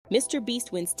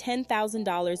MrBeast wins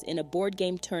 $10,000 in a board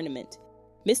game tournament.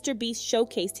 MrBeast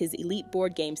showcased his elite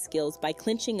board game skills by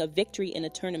clinching a victory in a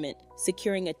tournament,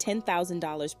 securing a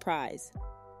 $10,000 prize.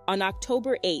 On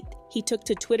October 8th, he took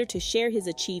to Twitter to share his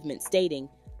achievement, stating,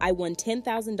 "I won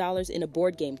 $10,000 in a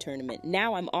board game tournament.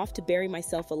 Now I'm off to bury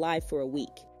myself alive for a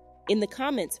week." In the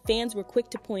comments, fans were quick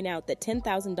to point out that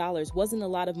 $10,000 wasn't a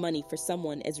lot of money for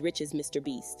someone as rich as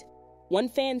MrBeast. One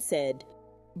fan said,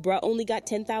 "Bruh only got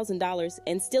 $10,000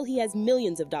 and still he has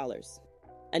millions of dollars."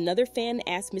 Another fan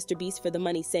asked MrBeast for the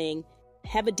money, saying,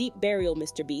 "Have a deep burial,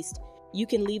 MrBeast. You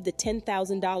can leave the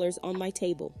 $10,000 on my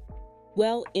table."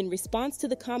 Well, in response to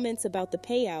the comments about the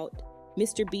payout,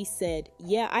 MrBeast said,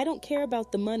 "Yeah, I don't care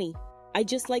about the money. I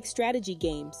just like strategy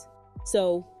games."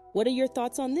 So, what are your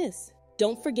thoughts on this?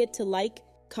 Don't forget to like,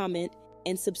 comment,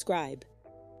 and subscribe.